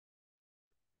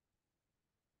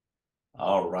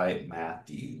All right,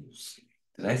 Matthews.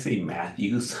 Did I say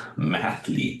Matthews?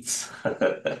 Mathletes.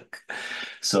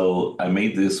 So I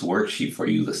made this worksheet for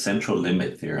you, the Central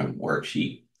Limit Theorem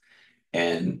worksheet.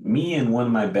 And me and one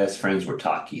of my best friends were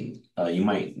talking. You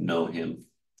might know him.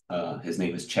 His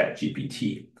name is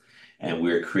ChatGPT. And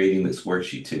we're creating this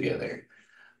worksheet together.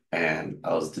 And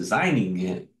I was designing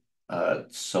it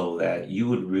so that you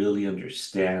would really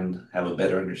understand, have a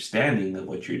better understanding of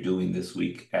what you're doing this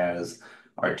week as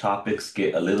our topics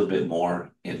get a little bit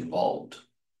more involved.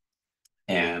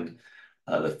 And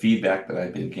the feedback that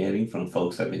I've been getting from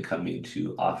folks that have been coming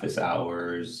to office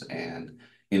hours and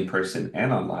in person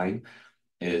and online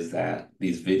is that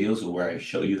these videos where I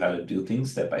show you how to do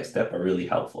things step by step are really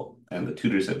helpful. And the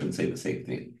tutors have been saying the same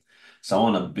thing. So I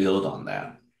want to build on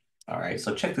that. All right,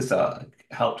 so check this out.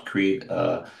 I helped create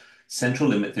a central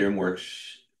limit theorem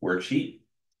worksheet,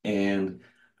 and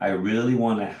I really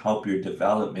want to help your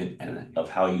development and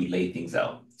of how you lay things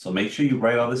out. So make sure you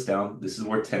write all this down. This is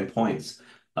worth 10 points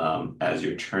as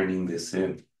you're turning this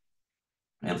in.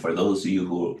 And for those of you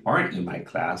who aren't in my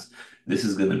class, this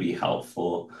is going to be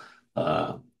helpful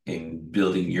in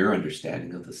building your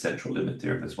understanding of the central limit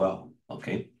theorem as well.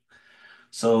 Okay,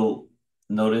 so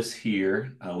notice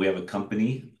here we have a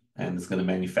company and it's going to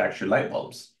manufacture light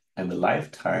bulbs. And the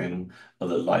lifetime of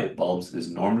the light bulbs is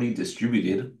normally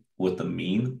distributed with a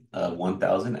mean of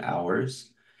 1,000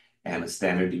 hours and a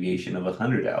standard deviation of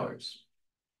 100 hours.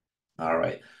 All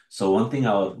right. So one thing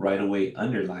I'll right away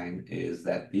underline is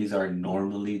that these are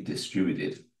normally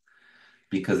distributed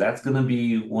because that's going to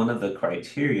be one of the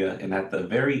criteria. And at the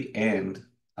very end,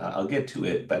 I'll get to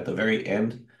it, but at the very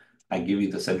end, I give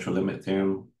you the central limit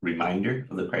theorem reminder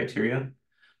of the criteria.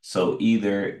 So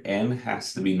either n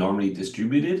has to be normally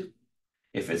distributed.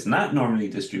 If it's not normally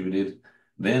distributed,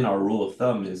 then our rule of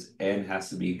thumb is n has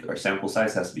to be, our sample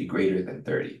size has to be greater than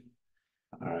 30.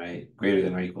 All right, greater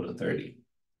than or equal to 30.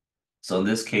 So in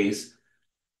this case,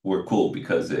 we're cool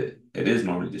because it is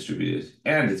normally distributed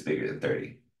and it's bigger than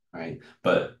 30, right?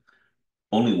 But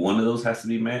only one of those has to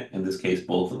be met. In this case,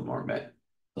 both of them are met,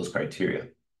 those criteria.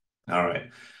 All right.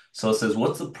 So it says,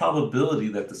 what's the probability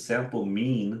that the sample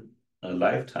mean a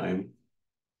lifetime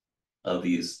of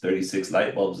these 36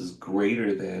 light bulbs is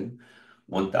greater than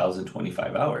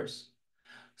 1,025 hours?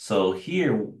 So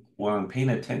here, what I'm paying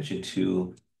attention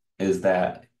to is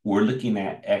that we're looking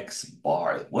at X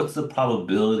bar. What's the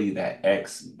probability that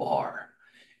X bar?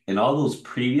 In all those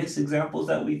previous examples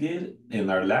that we did in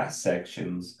our last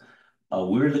sections,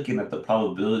 we were looking at the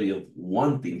probability of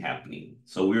one thing happening.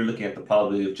 So we were looking at the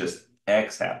probability of just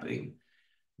X happening.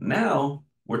 Now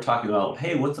we're talking about,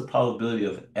 hey, what's the probability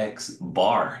of X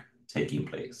bar taking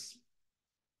place?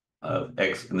 Of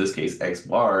X, in this case, X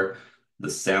bar,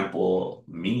 the sample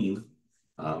mean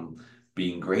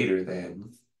being greater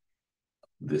than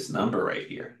this number right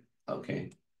here,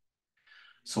 okay?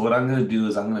 So what I'm going to do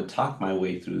is I'm going to talk my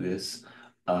way through this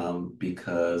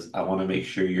because I want to make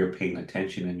sure you're paying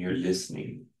attention and you're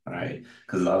listening, all right?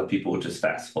 Because a lot of people will just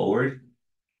fast forward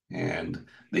and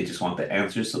they just want the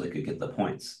answers so they could get the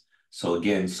points. So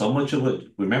again, so much of it,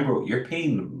 remember, you're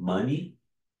paying money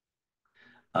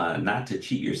not to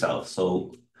cheat yourself.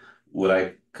 So what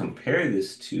I compare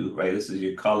this to, right? This is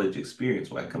your college experience.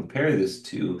 What I compare this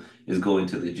to is going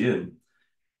to the gym.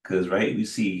 Because, right, we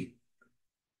see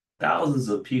thousands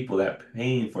of people that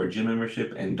paying for a gym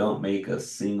membership and don't make a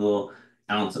single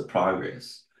ounce of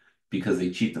progress because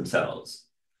they cheat themselves.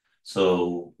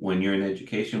 So when you're in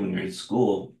education, when you're in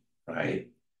school, right,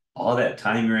 all that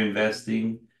time you're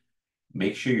investing,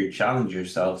 make sure you challenge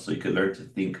yourself so you can learn to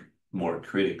think more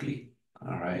critically.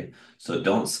 All right. So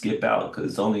don't skip out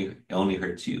because it only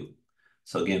hurts you.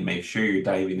 So again, make sure you're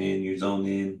diving in, you're zoned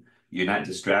in, you're not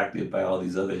distracted by all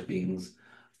these other things.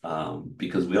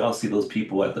 Because we all see those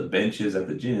people at the benches at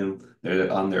the gym,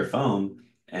 they're on their phone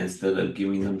instead of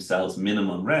giving themselves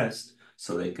minimum rest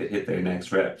so they could hit their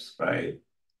next reps, right?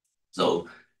 So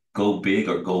go big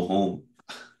or go home.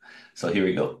 So here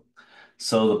we go.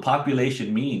 So the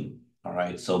population mean, all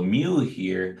right. So mu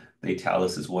here, they tell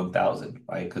us is 1,000,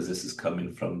 right? Because this is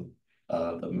coming from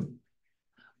the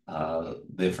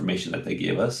information that they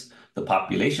give us. The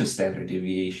population standard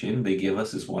deviation they give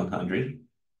us is 100.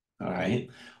 All right.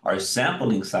 Our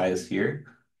sampling size here,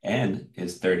 N,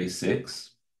 is 36.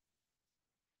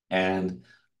 And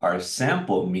our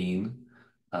sample mean,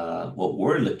 what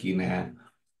we're looking at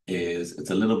is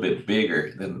it's a little bit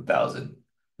bigger than 1,000.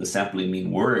 The sampling mean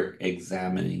we're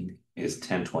examining is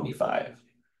 1025,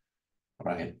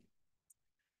 right?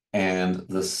 And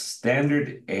the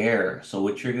standard error, so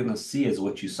what you're going to see is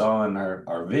what you saw in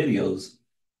our videos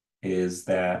is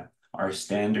that our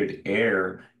standard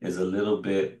error is a little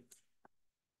bit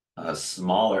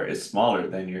smaller is smaller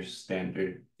than your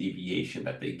standard deviation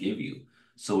that they give you.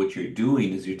 So what you're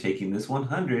doing is you're taking this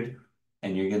 100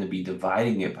 and you're going to be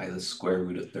dividing it by the square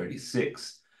root of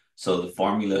 36. So the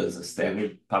formula is a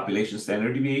standard population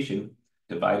standard deviation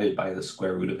divided by the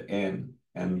square root of n.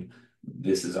 And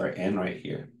this is our n right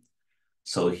here.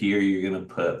 So here you're going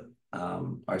to put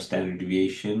our standard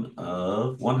deviation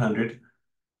of 100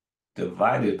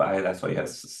 divided by, that's why you have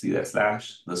to see that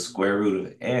slash, the square root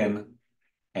of n,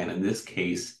 and in this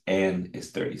case, n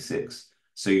is 36.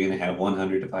 So you're going to have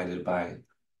 100 divided by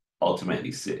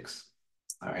ultimately 6.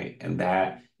 All right, and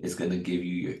that is going to give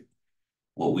you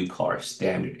what we call our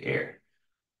standard error.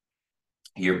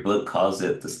 Your book calls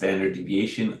it the standard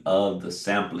deviation of the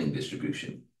sampling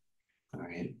distribution. All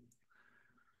right.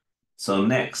 So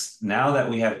next, now that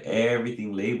we have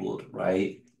everything labeled,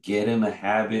 right, get in the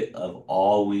habit of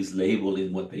always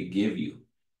labeling what they give you.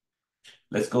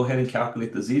 Let's go ahead and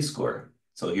calculate the z-score.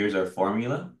 So here's our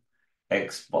formula,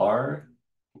 x bar,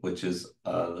 which is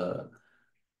the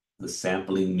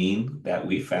sampling mean that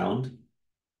we found,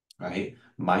 right,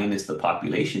 minus the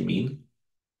population mean,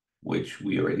 which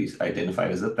we already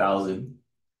identified as 1,000,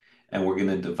 and we're going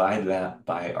to divide that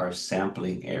by our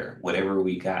sampling error, whatever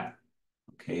we got.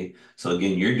 Okay, so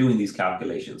again, you're doing these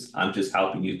calculations. I'm just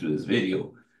helping you through this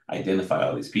video identify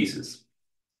all these pieces.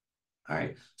 All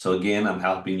right, so again, I'm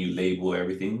helping you label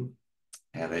everything,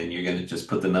 and then you're going to just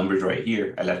put the numbers right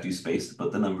here. I left you space to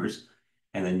put the numbers,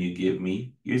 and then you give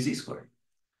me your z-score.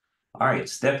 All right,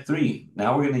 step 3.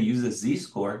 Now we're going to use the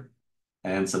z-score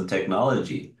and some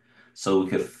technology so we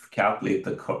could calculate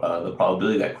the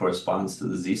probability that corresponds to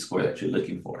the z-score that you're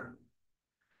looking for.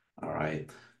 All right,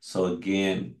 so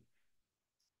again,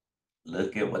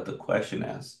 look at what the question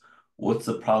asks. What's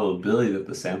the probability that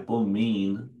the sample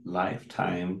mean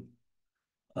lifetime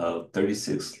of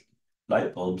 36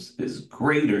 light bulbs is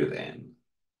greater than?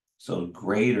 So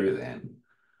greater than.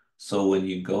 So when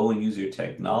you go and use your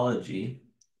technology,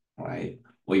 right,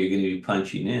 what you're going to be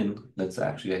punching in, let's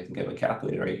actually, I can get a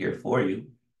calculator right here for you.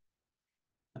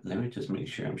 Let me just make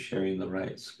sure I'm sharing the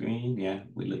right screen. Yeah,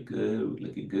 we look good. We're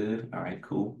looking good. All right,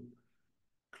 cool.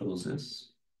 Close this.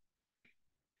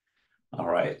 All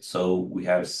right, so we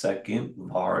have second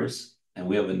vars, and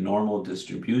we have a normal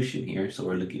distribution here. So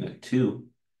we're looking at 2.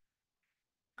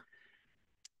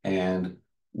 And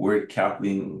we're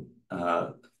calculating,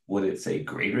 what did it say,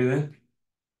 greater than?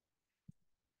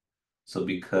 So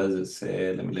because it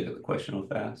said, let me look at the question real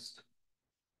fast.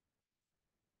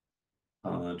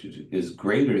 Is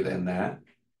greater than that.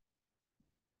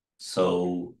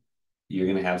 So you're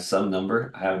going to have some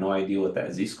number. I have no idea what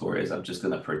that z-score is. I'm just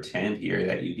going to pretend here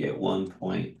that you get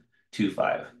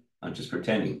 1.25. I'm just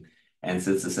pretending. And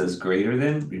since it says greater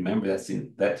than, remember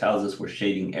that tells us we're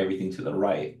shading everything to the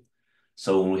right.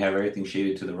 So when we have everything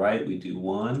shaded to the right, we do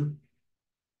 1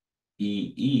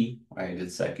 EE, right?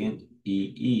 It's second,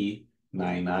 EE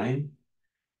 99.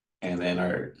 And then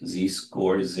our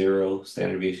z-score is 0,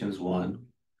 standard deviation is 1.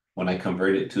 When I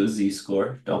convert it to a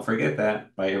z-score, don't forget that,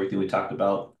 right? Everything we talked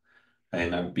about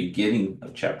in our beginning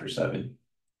of chapter 7.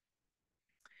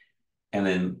 And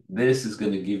then this is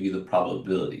going to give you the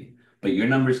probability, but your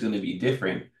number is going to be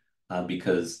different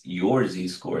because your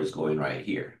z-score is going right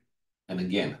here. And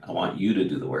again, I want you to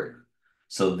do the work.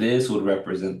 So this would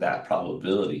represent that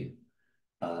probability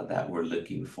that we're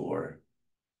looking for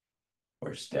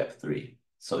step 3.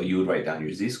 So you would write down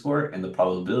your z-score and the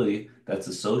probability that's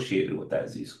associated with that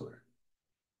z-score.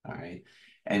 All right.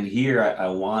 And here I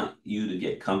want you to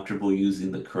get comfortable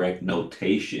using the correct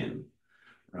notation,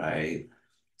 right?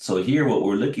 So here what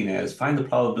we're looking at is find the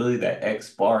probability that X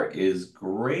bar is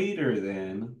greater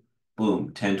than, boom,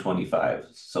 1025.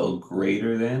 So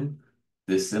greater than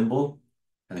this symbol,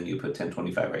 and then you put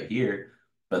 1025 right here.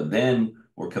 But then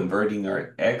we're converting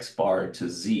our X bar to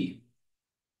Z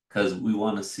because we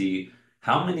want to see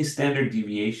how many standard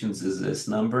deviations is this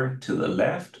number to the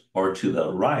left or to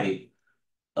the right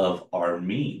of our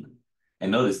mean.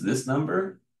 And notice this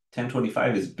number,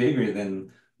 1025, is bigger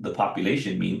than the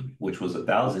population mean, which was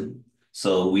 1,000.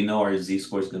 So we know our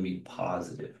z-score is going to be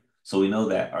positive. So we know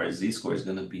that our z-score is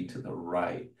going to be to the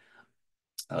right.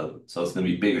 So it's going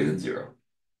to be bigger than 0,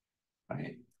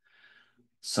 right?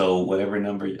 So whatever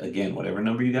number, again, whatever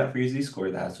number you got for your z-score,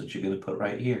 that's what you're going to put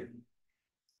right here.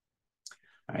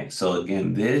 All right, so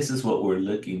again, this is what we're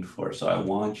looking for. So I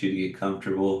want you to get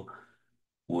comfortable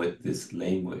with this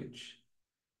language.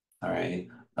 All right,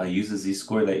 use the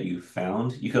z-score that you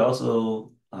found. You could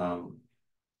also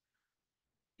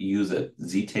use a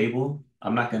z-table.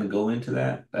 I'm not going to go into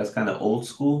that. That's kind of old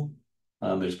school.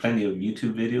 There's plenty of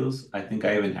YouTube videos. I think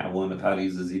I even have one of how to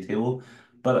use a z-table.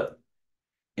 But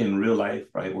in real life,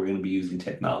 right, we're going to be using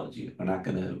technology. We're not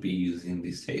going to be using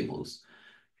these tables.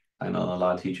 I know a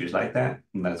lot of teachers like that,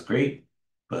 and that's great,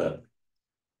 but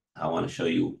I want to show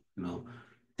you,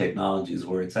 technology is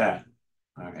where it's at.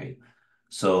 All right.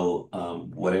 So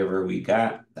whatever we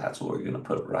got, that's what we're going to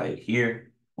put right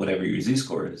here. Whatever your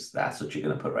z-score is, that's what you're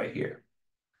going to put right here.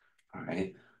 All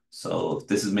right. So if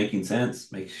this is making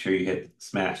sense, make sure you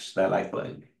smash that like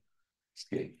button. Just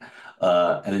kidding.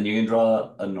 And then you're going to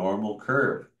draw a normal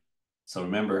curve. So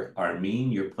remember, our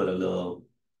mean, you put a little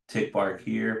tick mark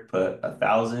here, put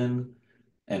 1,000,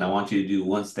 and I want you to do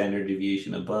one standard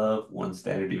deviation above, one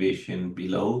standard deviation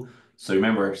below. So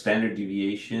remember, our standard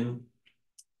deviation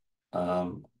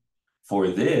um, for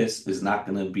this is not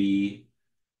going to be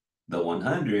the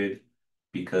 100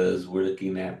 because we're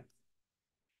looking at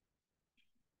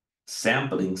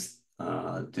sampling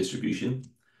distribution.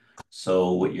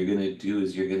 So what you're going to do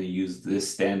is you're going to use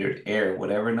this standard error,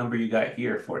 whatever number you got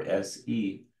here for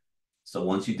SE. So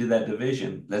once you did that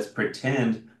division, let's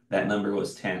pretend that number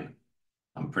was 10.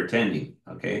 I'm pretending,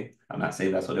 okay? I'm not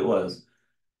saying that's what it was.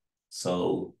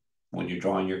 So when you're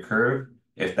drawing your curve,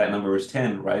 if that number was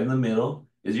 10, right in the middle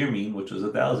is your mean, which was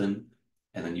 1,000.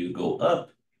 And then you go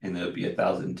up and it'll be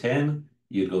 1,010.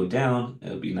 You go down,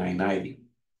 it'll be 990,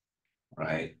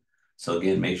 right? So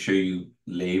again, make sure you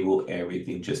label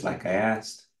everything just like I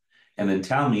asked. And then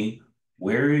tell me,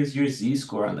 where is your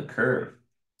z-score on the curve?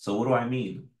 So what do I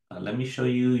mean? Let me show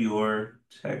you your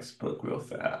textbook real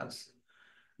fast.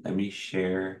 Let me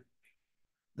share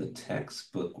the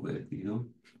textbook with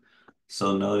you.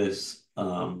 So notice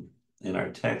in our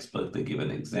textbook, they give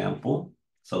an example.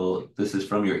 So this is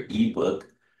from your ebook.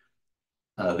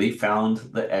 They found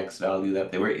the X value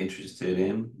that they were interested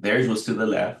in. Theirs was to the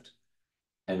left.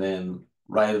 And then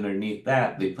right underneath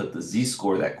that, they put the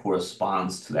z-score that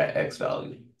corresponds to that X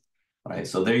value. Right?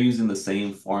 So they're using the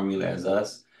same formula as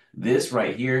us. This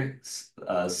right here,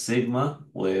 sigma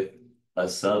with a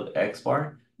sub X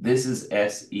bar, this is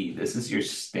SE. This is your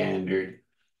standard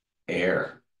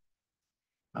error.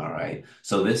 All right.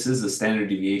 So this is the standard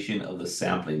deviation of the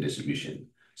sampling distribution.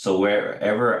 So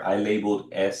wherever I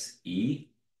labeled SE,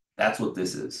 that's what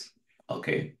this is.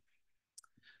 Okay.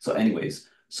 So anyways,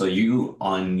 so you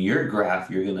on your graph,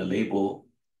 you're going to label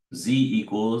Z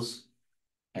equals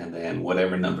and then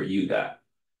whatever number you got.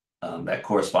 That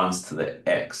corresponds to the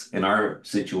X. In our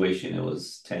situation, it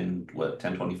was 10, what,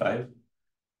 1025?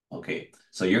 Okay,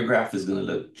 so your graph is going to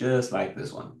look just like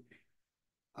this one.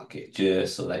 Okay,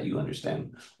 just so that you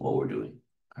understand what we're doing.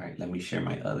 All right, let me share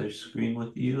my other screen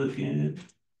with you again.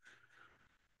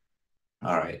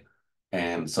 All right,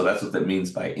 and so that's what that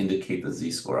means by indicate the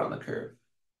z-score on the curve.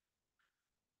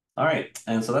 All right,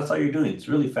 and so that's all you're doing. It's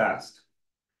really fast.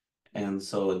 And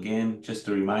so again, just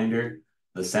a reminder,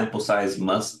 the sample size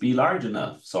must be large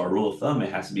enough. So our rule of thumb,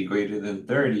 it has to be greater than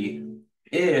 30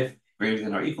 if greater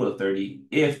than or equal to 30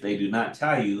 if they do not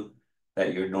tell you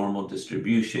that your normal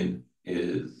distribution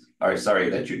is, or sorry,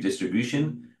 that your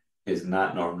distribution is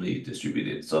not normally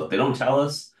distributed. So if they don't tell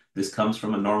us this comes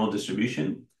from a normal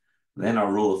distribution, then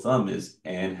our rule of thumb is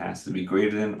n has to be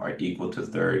greater than or equal to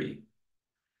 30.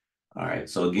 All right,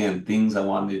 so again, things I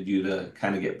wanted you to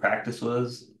kind of get practice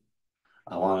was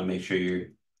I want to make sure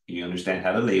you understand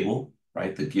how to label,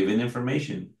 right? The given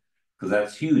information, because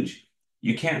that's huge.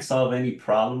 You can't solve any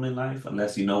problem in life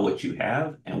unless you know what you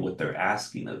have and what they're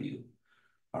asking of you.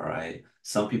 All right.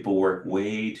 Some people work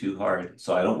way too hard.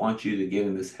 So I don't want you to get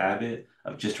in this habit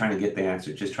of just trying to get the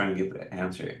answer, just trying to get the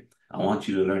answer. I want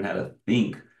you to learn how to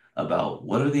think about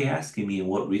what are they asking me and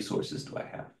what resources do I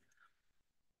have?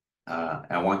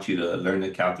 I want you to learn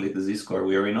to calculate the z-score.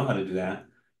 We already know how to do that.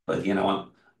 But again, I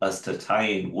want us to tie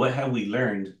in what have we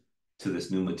learned to this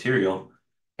new material,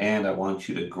 and I want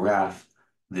you to graph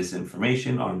this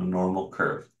information on a normal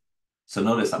curve. So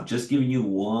notice I'm just giving you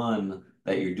one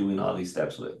that you're doing all these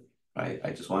steps with, right?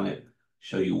 I just want to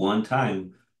show you one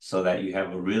time so that you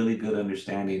have a really good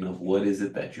understanding of what is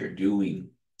it that you're doing,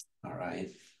 all right?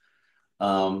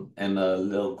 And a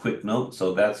little quick note.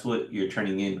 So that's what you're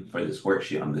turning in for this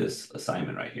worksheet on this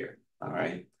assignment right here. All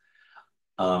right.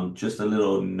 Just a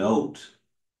little note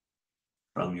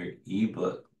from your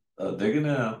ebook. They're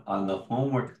gonna, on the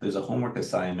homework, there's a homework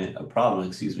assignment, a problem,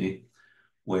 excuse me,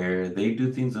 where they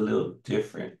do things a little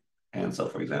different. And so,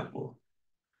 for example,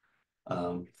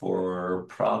 for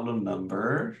problem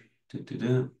number,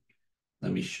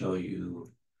 let me show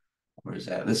you, where's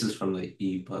that? This is from the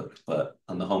ebook, but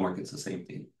on the homework, it's the same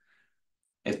thing.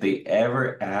 If they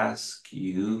ever ask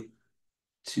you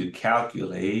to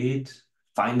calculate,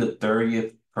 find the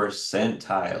 30th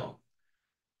percentile.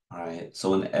 All right,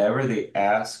 so whenever they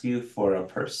ask you for a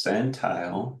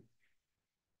percentile,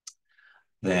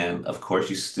 then of course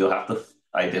you still have to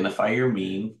identify your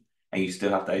mean and you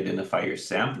still have to identify your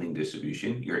sampling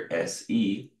distribution, your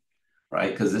SE,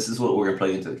 right? Because this is what we're going to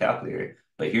plug into the calculator.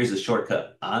 But here's the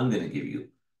shortcut I'm going to give you.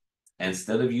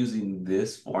 Instead of using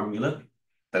this formula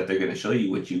that they're going to show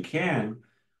you, which you can,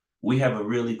 we have a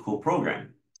really cool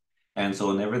program. And so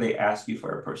whenever they ask you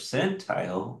for a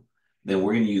percentile, then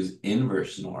we're going to use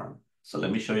inverse norm. So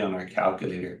let me show you on our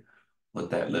calculator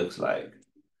what that looks like.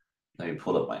 Let me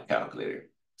pull up my calculator.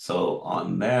 So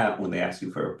on that, when they ask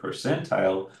you for a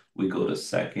percentile, we go to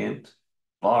second,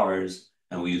 bars,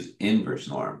 and we use inverse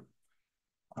norm.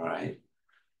 All right.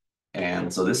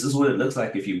 And so this is what it looks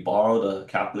like if you borrowed a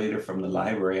calculator from the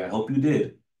library. I hope you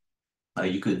did.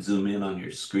 You could zoom in on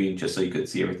your screen just so you could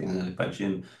see everything I'm going to punch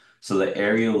in. So the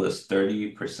area was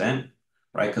 30%,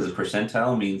 right? Because a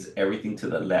percentile means everything to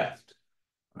the left,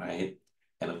 right?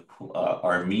 And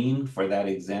our mean for that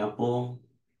example,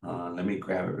 let me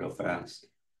grab it real fast.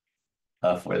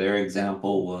 For their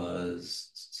example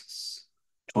was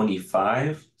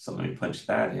 25. So let me punch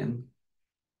that in.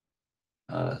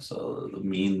 So the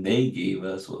mean they gave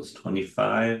us was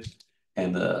 25.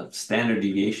 And the standard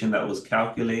deviation that was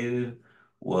calculated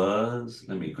was,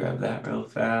 let me grab that real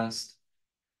fast,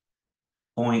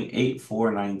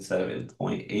 0.8497,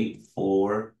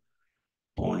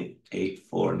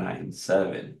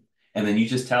 0.8497. And then you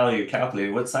just tell your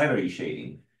calculator, what side are you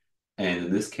shading? And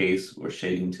in this case, we're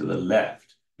shading to the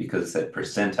left because it said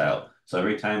percentile. So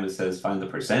every time it says find the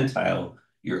percentile,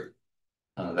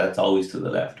 that's always to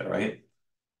the left, all right?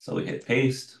 So we hit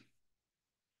paste,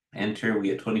 enter, we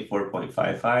get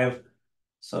 24.55.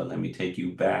 So let me take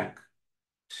you back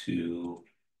to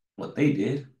what they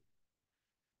did.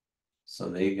 So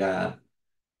they got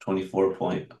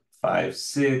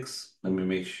 24.56. Let me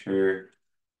make sure.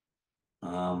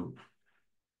 Um,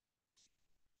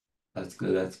 that's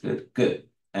good, that's good, good.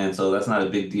 And so that's not a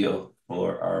big deal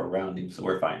for our rounding, so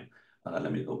we're fine.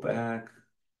 Let me go back.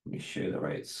 Let me share the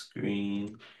right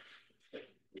screen.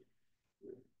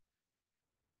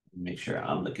 Make sure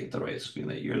I'm looking at the right screen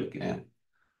that you're looking at.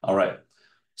 All right.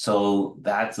 So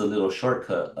that's a little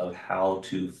shortcut of how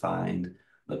to find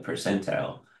the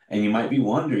percentile. And you might be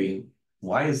wondering,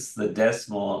 why is the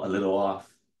decimal a little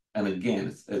off? And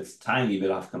again, it's tiny bit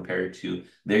off compared to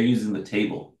they're using the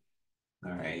table.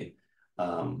 All right.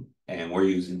 And we're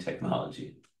using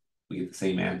technology. We get the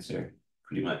same answer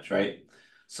pretty much, right?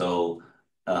 So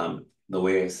the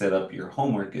way I set up your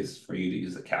homework is for you to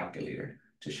use a calculator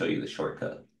to show you the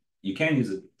shortcut. You can use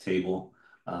a table,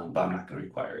 but I'm not going to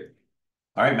require it.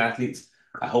 All right, mathletes,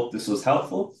 I hope this was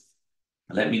helpful.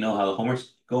 Let me know how the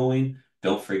homework's going.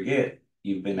 Don't forget,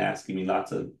 you've been asking me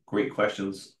lots of great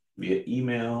questions via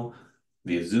email,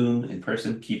 via Zoom, in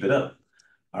person. Keep it up.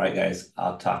 All right, guys,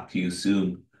 I'll talk to you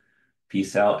soon.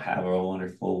 Peace out. Have a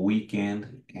wonderful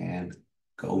weekend and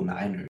go Niners.